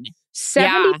fun.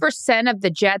 70% of the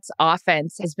Jets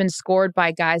offense has been scored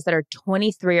by guys that are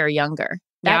 23 or younger.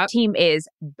 That team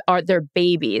are their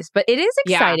babies, but it is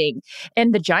exciting.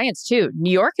 And the Giants too.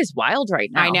 New York is wild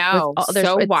right now. I know.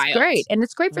 It's wild. Great. And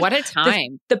it's great for what a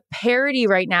time. The parity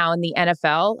right now in the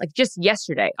NFL, like just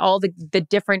yesterday, all the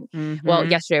different, well,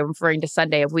 yesterday I'm referring to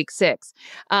Sunday of week 6,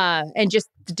 and just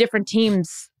the different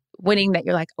teams winning that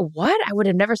you're like, what? I would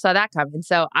have never saw that coming.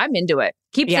 So I'm into it.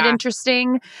 Keeps it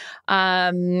interesting. Where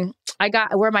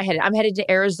am I headed? I'm headed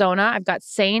to Arizona. I've got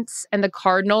Saints and the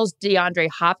Cardinals. DeAndre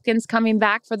Hopkins coming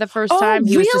back for the first time.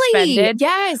 He was suspended.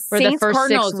 Yes. For Saints, the first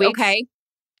Cardinals. 6 weeks. Okay.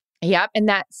 Yep. And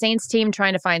that Saints team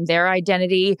trying to find their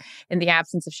identity in the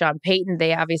absence of Sean Payton.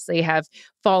 They obviously have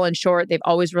fallen short. They've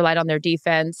always relied on their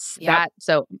defense.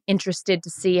 So interested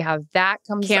to see how that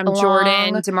comes along.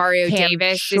 Jordan, Demario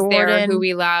Davis is there, who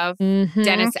we love.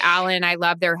 Dennis Allen, I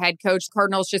love their head coach.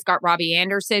 Cardinals just got Robbie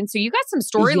Anderson. So you got some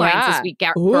storylines this week,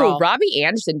 girl. Robbie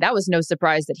Anderson, that was no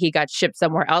surprise that he got shipped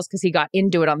somewhere else because he got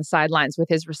into it on the sidelines with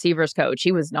his receivers coach.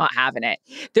 He was not having it.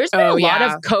 There's been a lot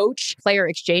of coach-player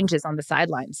exchanges on the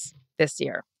sidelines this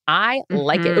year. I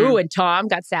like it. Ooh, and Tom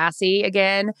got sassy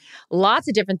again. Lots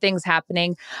of different things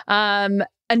happening.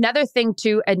 Another thing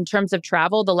too, in terms of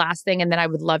travel, the last thing, and then I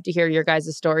would love to hear your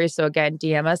guys' stories. So again,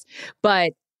 DM us.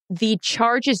 But the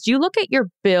charges, do you look at your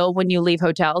bill when you leave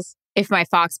hotels? If my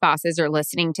Fox bosses are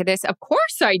listening to this, of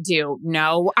course I do.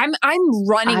 No, I'm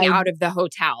running out of the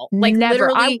hotel. Like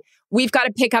literally, we've got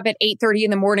to pick up at 8:30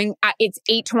 in the morning. It's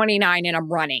 8:29 and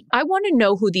I'm running. I want to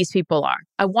know who these people are.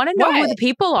 I want to know who the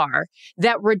people are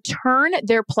that return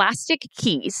their plastic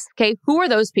keys. Okay, who are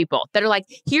those people that are like,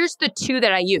 here's the 2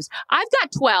 that I use. I've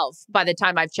got 12 by the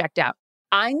time I've checked out.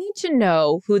 I need to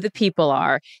know who the people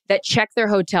are that check their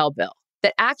hotel bill,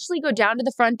 that actually go down to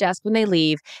the front desk when they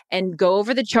leave and go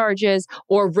over the charges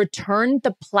or return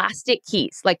the plastic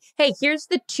keys. Like, hey, here's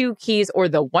the 2 keys or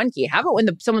the 1 key. How about when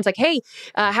someone's like, hey,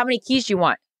 how many keys do you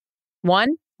want? 1?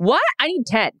 What? I need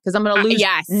 10 because I'm going to lose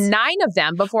 9 of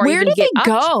them before I even get up. Where do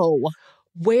they go?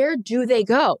 Where do they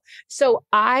go? So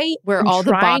where all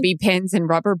the bobby pins and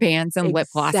rubber bands and lip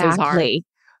glosses are.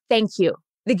 Thank you.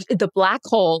 The black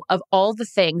hole of all the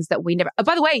things that we never...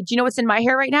 by the way, do you know what's in my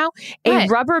hair right now? A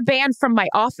rubber band from my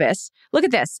office. Look at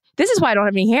this. This is why I don't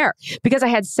have any hair. Because I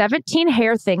had 17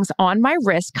 hair things on my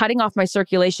wrist, cutting off my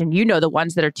circulation. You know, the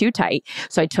ones that are too tight.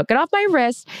 So I took it off my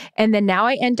wrist. And then now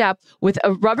I end up with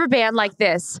a rubber band like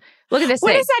this. Look at this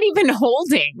thing. What is that even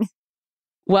holding?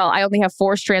 Well, I only have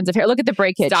 4 strands of hair. Look at the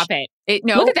breakage. Stop it.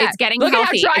 Look at that. It's getting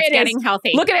healthy. It's getting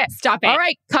healthy. Look at it. Stop it. All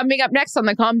right. Coming up next on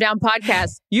the Calm Down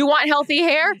podcast. You want healthy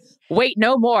hair? Wait,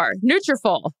 no more.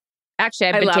 Nutrafol. Actually,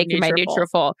 I've been taking my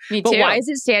Nutrafol. Me too. But why is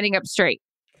it standing up straight?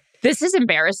 This is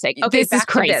embarrassing. Okay, this is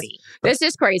crazy. This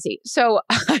is crazy. So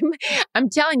I'm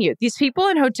telling you, these people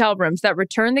in hotel rooms that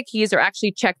return the keys or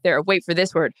actually check their, wait for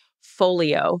this word,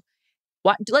 folio.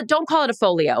 What? Don't call it a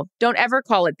folio. Don't ever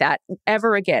call it that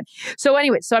ever again. So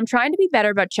anyway, so I'm trying to be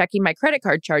better about checking my credit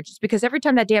card charges because every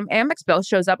time that damn Amex bill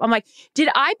shows up, I'm like, did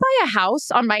I buy a house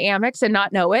on my Amex and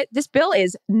not know it? This bill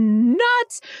is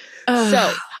nuts.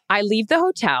 So I leave the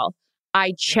hotel.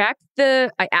 I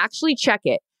actually check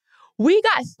it. We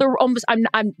got almost,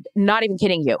 I'm not even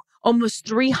kidding you, almost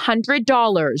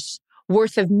 $300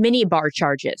 worth of minibar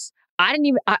charges. I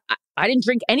didn't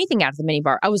drink anything out of the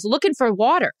minibar. I was looking for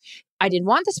water. I didn't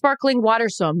want the sparkling water,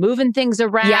 so I'm moving things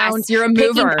around. Yes, you're a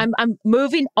mover. I'm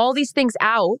moving all these things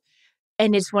out,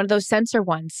 and it's one of those sensor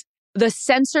ones. The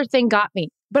sensor thing got me.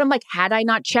 But I'm like, had I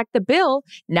not checked the bill,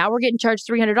 now we're getting charged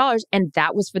 $300, and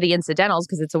that was for the incidentals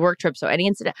because it's a work trip, so any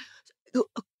incident.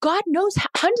 God knows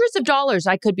hundreds of dollars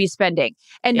I could be spending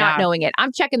and not knowing it.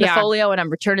 I'm checking the folio and I'm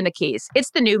returning the keys.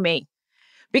 It's the new me.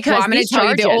 Because I'm going to tell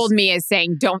you, the old me is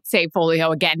saying, don't say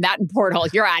folio again. That and Portal,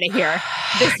 you're out of here.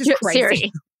 This is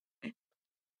crazy.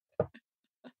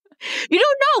 You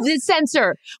don't know the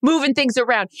sensor moving things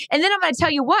around. And then I'm going to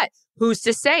tell you what, who's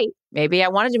to say, maybe I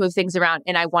wanted to move things around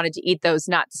and I wanted to eat those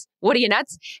nuts. What are you,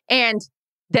 nuts? And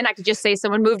then I could just say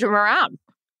someone moved them around.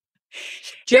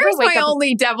 Here's my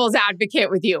only devil's advocate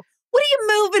with you. What are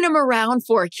you moving them around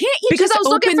for? Can't you Because just I was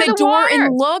looking open for the the door water.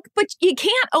 and look? But you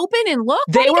can't open and look.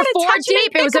 Why They are you were gonna 4 touch them and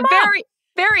deep. It was a pick 'em up? very,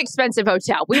 very expensive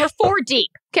hotel. We were 4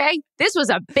 deep. Okay. This was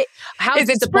a big. How Is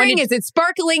it spring? Is it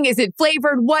sparkling? Is it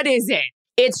flavored? What is it?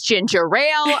 It's ginger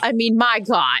ale. I mean, my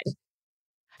God.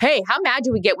 Hey, how mad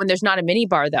do we get when there's not a mini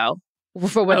bar, though?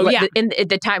 For at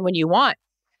the time when you want.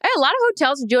 Hey, a lot of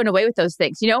hotels are doing away with those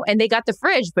things, and they got the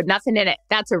fridge, but nothing in it.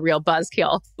 That's a real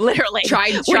buzzkill. Literally.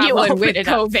 Tried when you traveling open with it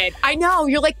up. COVID. I know.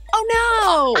 You're like,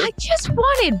 oh no. I just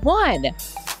wanted one.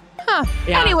 Huh.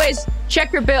 Yeah. Anyways,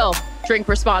 check your bill. Drink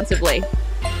responsibly.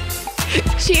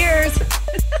 Cheers.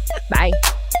 Bye.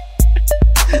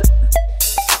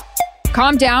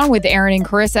 Calm Down with Aaron and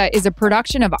Carissa is a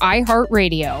production of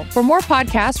iHeartRadio. For more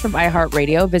podcasts from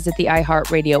iHeartRadio, visit the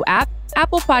iHeartRadio app,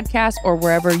 Apple Podcasts, or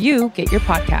wherever you get your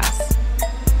podcasts.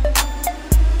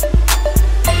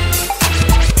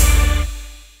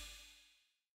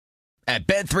 At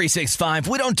Bet365,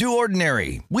 we don't do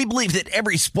ordinary. We believe that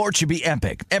every sport should be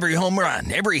epic. Every home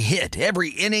run, every hit,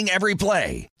 every inning, every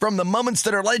play. From the moments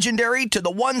that are legendary to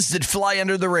the ones that fly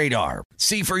under the radar.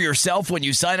 See for yourself when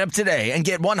you sign up today and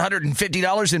get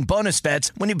 $150 in bonus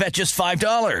bets when you bet just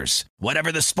 $5.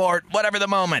 Whatever the sport, whatever the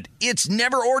moment, it's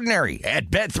never ordinary at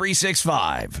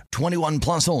Bet365. 21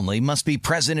 plus only. Must be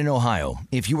present in Ohio.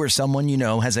 If you or someone you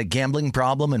know has a gambling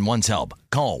problem and wants help,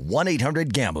 call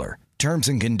 1-800-GAMBLER. Terms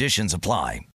and conditions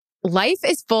apply. Life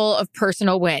is full of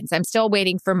personal wins. I'm still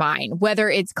waiting for mine. Whether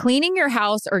it's cleaning your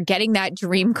house or getting that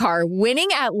dream car, winning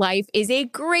at life is a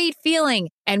great feeling.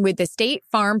 And with the State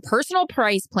Farm Personal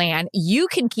Price Plan, you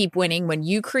can keep winning when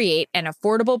you create an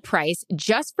affordable price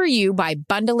just for you by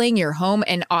bundling your home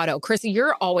and auto. Krista,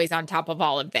 you're always on top of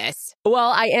all of this. Well,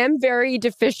 I am very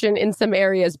deficient in some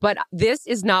areas, but this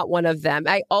is not one of them.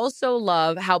 I also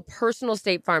love how personal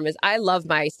State Farm is. I love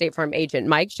my State Farm agent,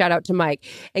 Mike. Shout out to Mike.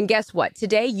 And guess what?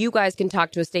 Today, you guys can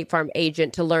talk to a State Farm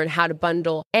agent to learn how to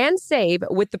bundle and save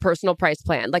with the Personal Price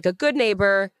Plan. Like a good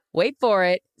neighbor, wait for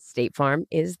it, State Farm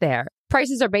is there.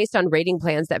 Prices are based on rating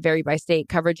plans that vary by state.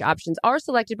 Coverage options are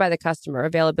selected by the customer.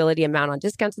 Availability, amount on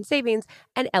discounts and savings,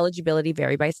 and eligibility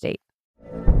vary by state.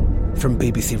 From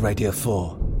BBC Radio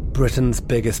 4, Britain's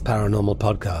biggest paranormal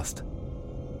podcast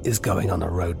is going on a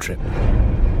road trip.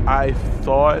 I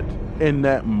thought in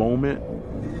that moment,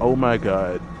 oh my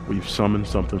God, we've summoned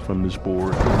something from this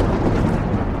board.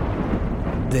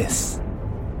 This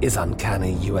is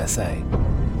Uncanny USA.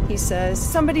 He says,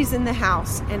 somebody's in the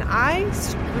house, and I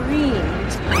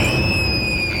screamed.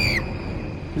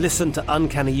 Listen to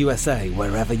Uncanny USA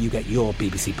wherever you get your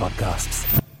BBC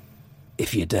podcasts,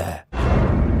 if you dare.